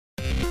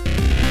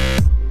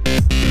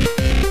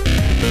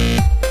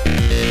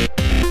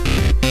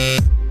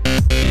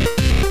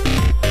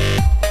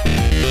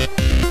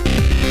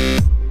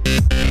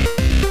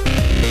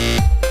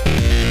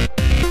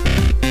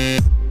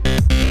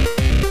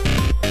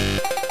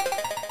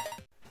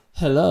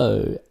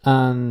Hello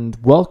and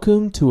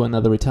welcome to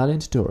another Italian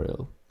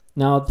tutorial.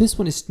 Now this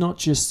one is not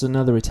just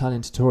another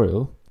Italian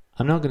tutorial.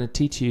 I'm not going to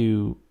teach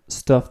you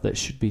stuff that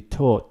should be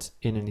taught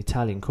in an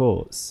Italian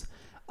course.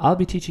 I'll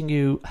be teaching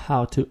you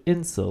how to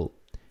insult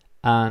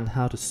and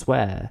how to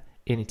swear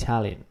in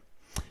Italian.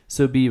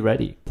 So be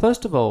ready.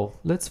 First of all,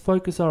 let's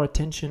focus our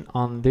attention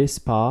on this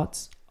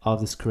part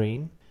of the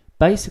screen.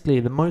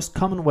 Basically, the most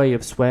common way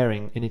of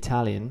swearing in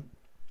Italian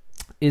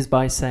is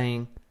by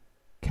saying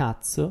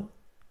cazzo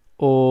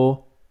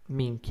or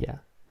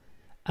minchia.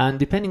 And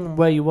depending on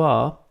where you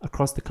are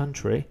across the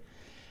country,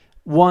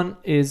 one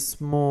is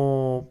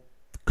more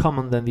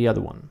common than the other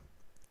one.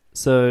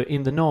 So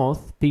in the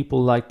north,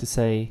 people like to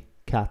say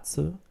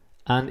cazzo,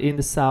 and in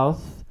the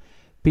south,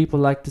 people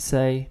like to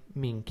say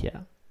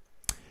minchia.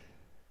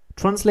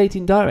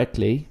 Translating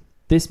directly,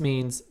 this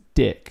means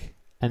dick,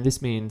 and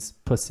this means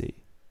pussy.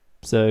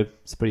 So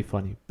it's pretty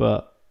funny,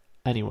 but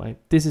anyway,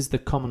 this is the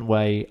common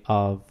way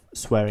of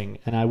swearing,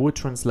 and I would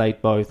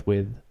translate both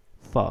with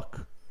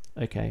fuck,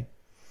 okay,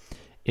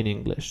 in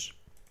English.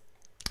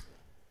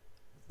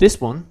 This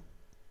one,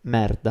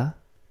 merda,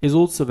 is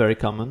also very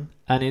common,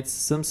 and it's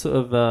some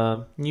sort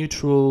of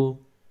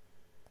neutral,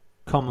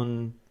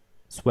 common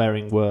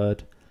swearing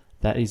word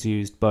that is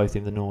used both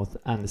in the north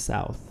and the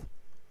south.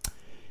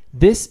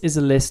 This is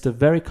a list of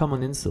very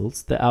common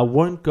insults that I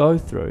won't go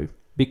through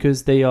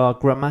because they are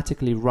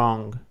grammatically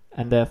wrong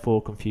and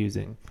therefore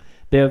confusing.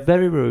 They are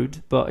very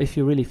rude, but if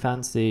you really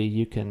fancy,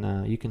 you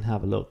can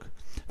have a look.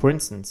 For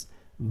instance,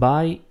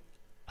 vai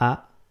a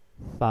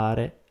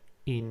fare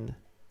in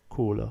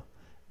culo.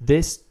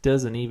 This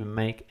doesn't even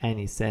make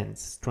any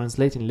sense.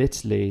 Translating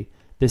literally,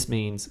 this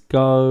means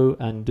go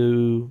and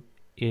do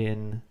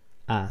in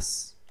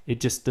ass. It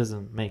just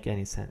doesn't make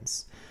any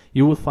sense.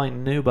 You will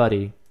find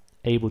nobody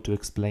able to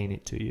explain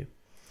it to you.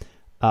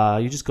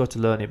 You just got to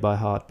learn it by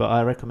heart, but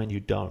I recommend you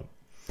don't.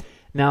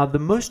 Now, the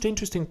most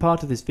interesting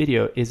part of this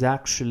video is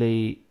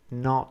actually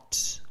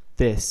not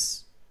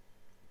this,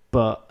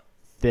 but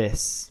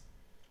this.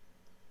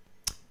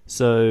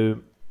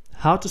 So,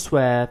 how to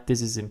swear,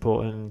 this is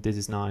important, this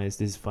is nice,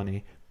 this is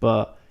funny,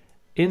 but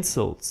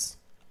insults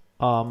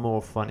are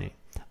more funny.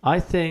 I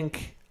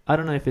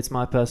don't know if it's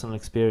my personal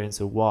experience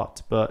or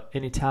what, but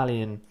in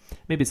Italian,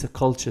 maybe it's a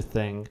culture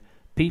thing,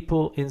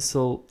 people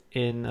insult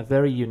in a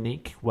very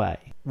unique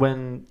way.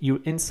 When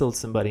you insult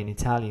somebody in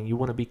Italian, you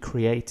want to be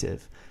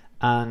creative.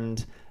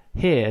 And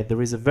here,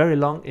 there is a very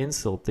long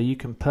insult that you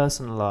can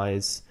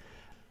personalize.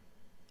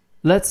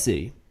 Let's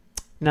see.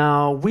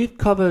 Now, we've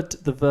covered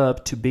the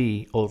verb to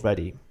be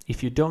already.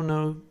 If you don't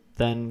know,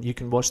 then you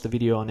can watch the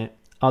video on it.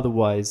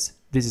 Otherwise,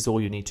 this is all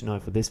you need to know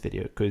for this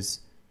video, because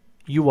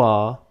you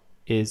are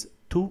is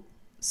tu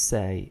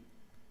sei.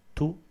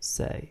 Tu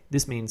sei.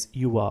 This means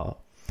you are.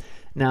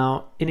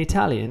 Now, in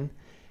Italian,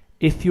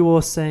 if you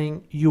are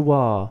saying you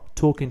are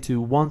talking to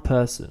one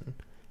person,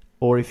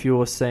 or if you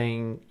are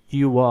saying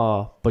you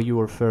are, but you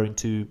are referring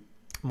to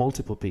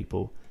multiple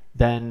people,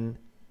 then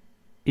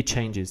it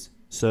changes.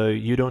 So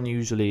you don't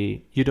use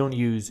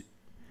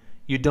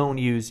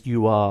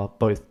you are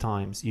both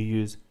times. You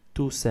use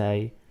tu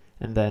sei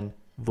and then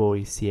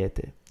voi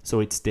siete. So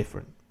it's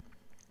different.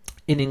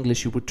 In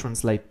English, you would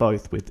translate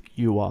both with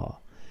you are.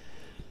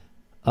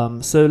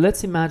 So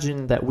let's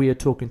imagine that we are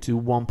talking to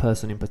one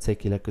person in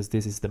particular, because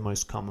this is the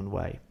most common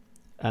way.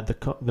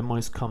 The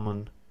most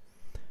common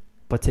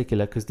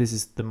particular, because this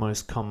is the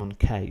most common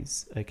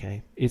case,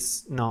 okay?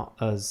 It's not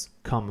as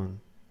common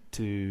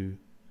to...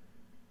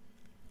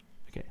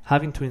 Okay,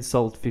 having to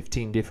insult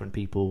 15 different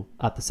people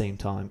at the same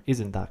time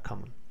isn't that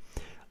common.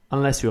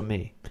 Unless you're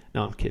me.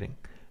 No, I'm kidding.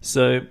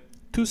 So,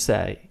 to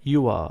say,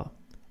 you are.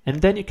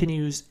 And then you can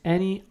use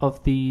any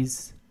of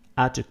these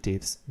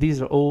adjectives.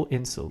 These are all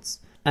insults.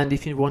 And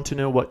if you want to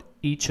know what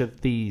each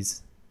of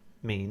these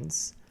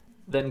means,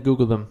 then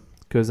Google them,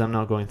 because I'm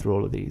not going through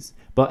all of these.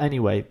 But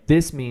anyway,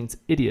 this means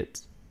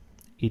idiot,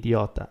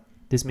 idiota.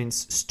 This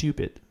means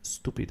stupid,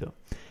 stupido.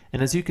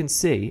 And as you can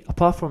see,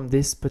 apart from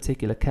this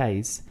particular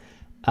case,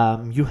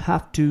 you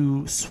have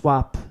to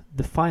swap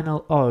the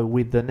final O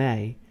with an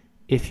A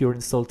if you're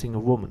insulting a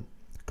woman,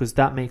 because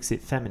that makes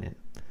it feminine.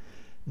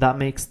 That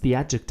makes the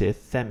adjective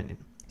feminine.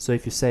 So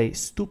if you say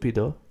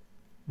stupido,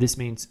 this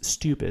means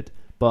stupid,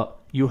 but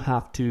you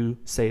have to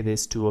say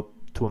this to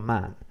a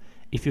man.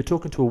 If you're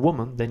talking to a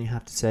woman, then you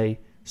have to say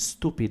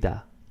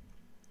stupida.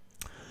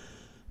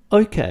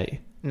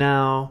 Okay,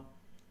 now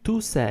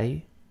tu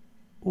sei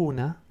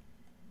una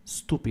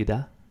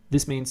stupida.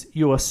 This means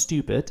you are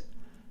stupid.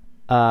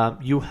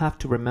 You have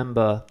to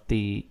remember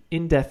the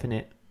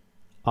indefinite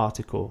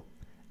article,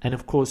 and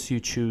of course you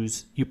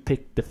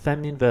pick the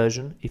feminine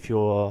version if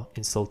you're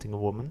insulting a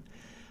woman.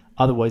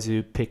 Otherwise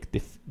you pick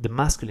the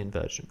masculine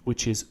version,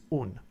 which is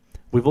un.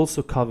 We've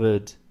also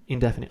covered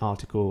indefinite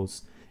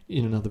articles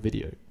in another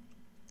video.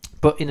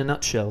 But in a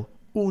nutshell,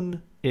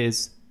 un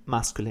is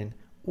masculine,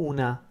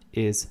 una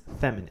is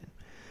feminine.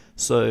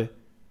 So,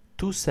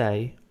 tu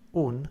sei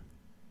un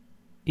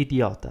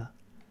idiota.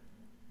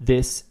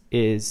 This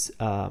is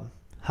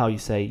how you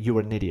say you're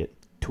an idiot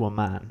to a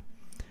man.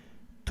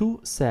 Tu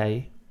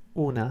sei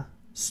una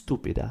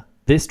stupida.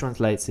 This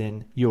translates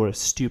in you're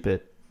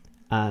stupid,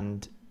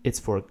 and it's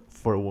for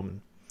a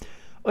woman.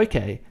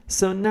 Okay,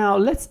 so now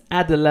let's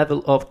add a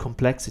level of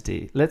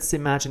complexity. Let's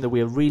imagine that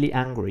we are really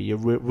angry,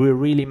 we're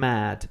really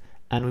mad,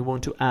 and we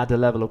want to add a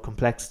level of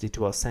complexity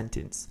to our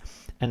sentence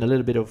and a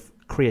little bit of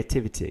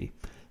creativity.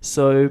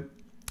 So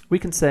we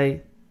can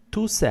say,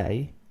 tu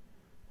sei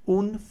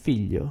un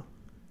figlio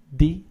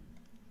di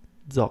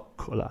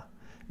zoccola.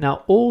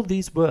 Now, all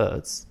these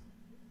words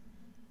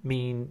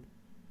mean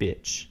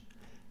bitch.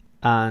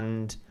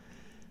 And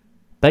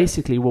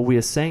basically what we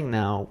are saying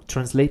now,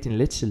 translating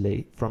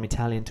literally from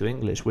Italian to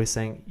English, we're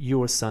saying,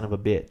 you're a son of a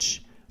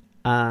bitch.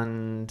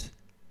 And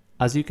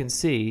as you can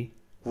see,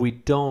 we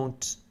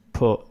don't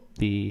put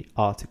the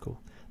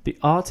article. The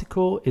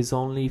article is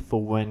only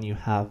for when you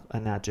have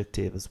an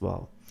adjective as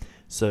well.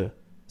 So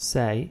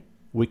sei,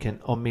 we can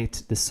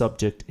omit the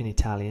subject in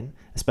Italian,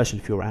 especially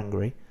if you're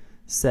angry.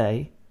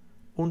 Sei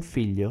un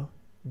figlio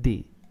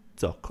di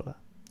zoccola.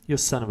 You're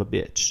son of a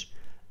bitch.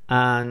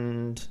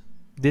 And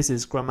this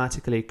is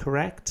grammatically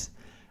correct.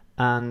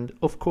 And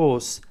of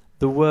course,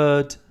 the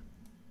word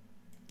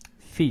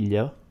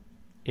figlio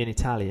in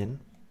Italian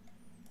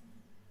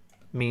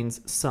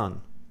means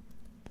son.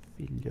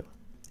 Figlio.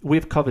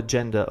 We've covered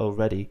gender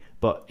already,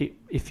 but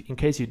if in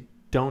case you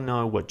don't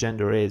know what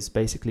gender is,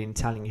 basically in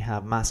Italian you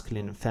have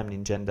masculine and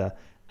feminine gender,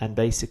 and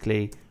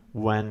basically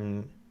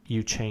when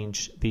you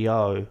change the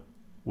O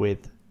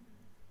with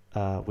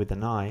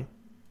an I,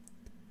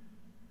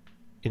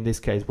 in this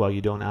case, well,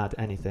 you don't add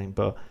anything,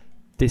 but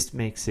this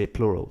makes it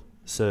plural.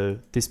 So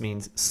this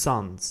means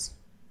sons.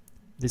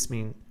 This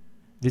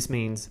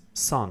means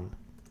son.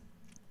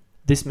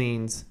 This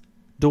means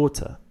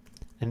daughter,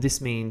 and this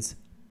means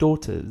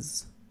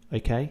daughters.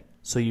 Okay,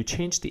 so you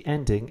change the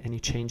ending and you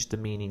change the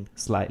meaning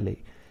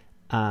slightly,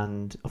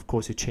 and of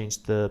course you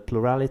change the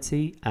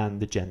plurality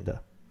and the gender.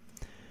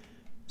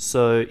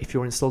 So if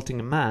you're insulting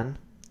a man,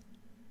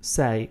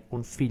 sei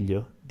un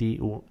figlio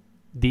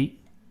di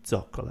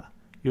zoccola.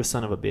 You're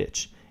son of a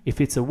bitch. If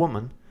it's a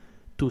woman,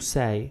 tu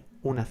sei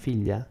una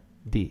figlia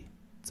di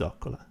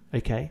zoccola.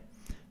 Okay,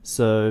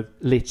 so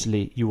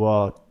literally you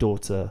are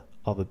daughter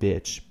of a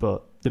bitch,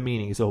 but the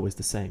meaning is always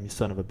the same. You're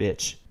son of a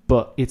bitch,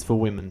 but it's for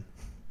women.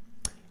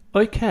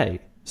 Okay,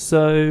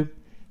 so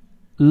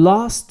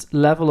last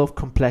level of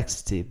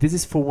complexity. This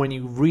is for when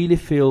you really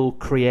feel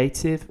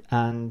creative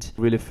and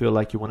really feel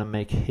like you want to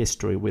make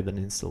history with an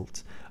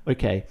insult.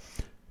 Okay,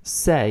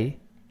 sei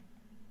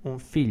un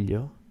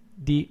figlio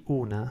di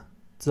una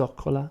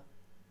zoccola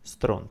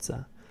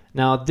stronza.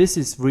 Now this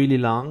is really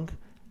long,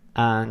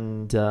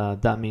 and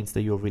that means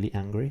that you're really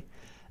angry.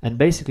 And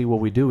basically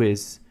what we do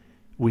is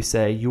we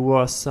say you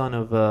are son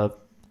of a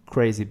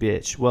crazy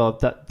bitch. Well,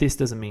 this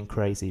doesn't mean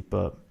crazy,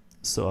 but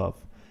sort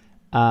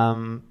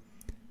of.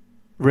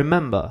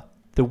 Remember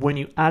that when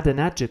you add an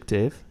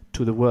adjective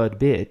to the word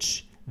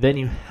bitch, then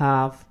you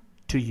have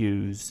to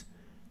use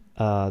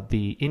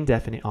the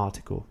indefinite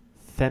article,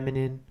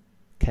 feminine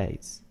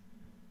case.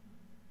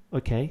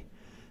 Okay?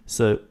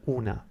 So,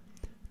 una.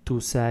 Tu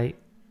sei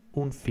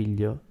un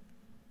figlio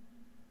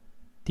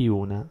di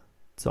una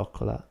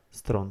zoccola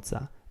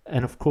stronza.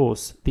 And of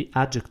course, the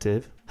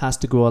adjective has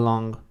to go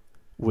along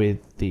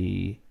with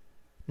the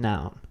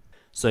noun.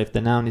 So if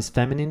the noun is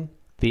feminine,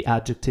 the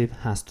adjective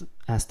has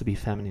to be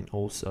feminine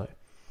also.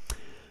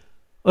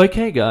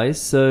 Okay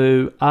guys,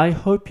 so I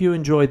hope you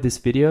enjoyed this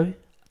video.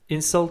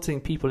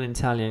 Insulting people in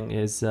Italian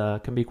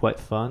can be quite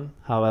fun.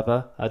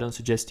 However, I don't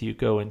suggest you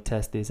go and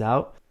test this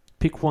out.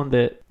 Pick one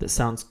that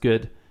sounds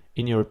good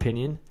in your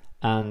opinion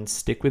and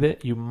stick with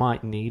it. You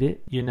might need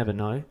it, you never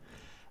know.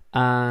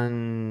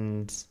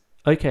 And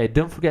okay,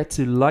 don't forget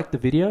to like the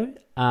video,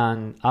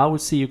 and I will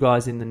see you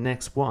guys in the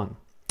next one.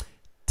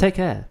 Take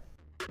care.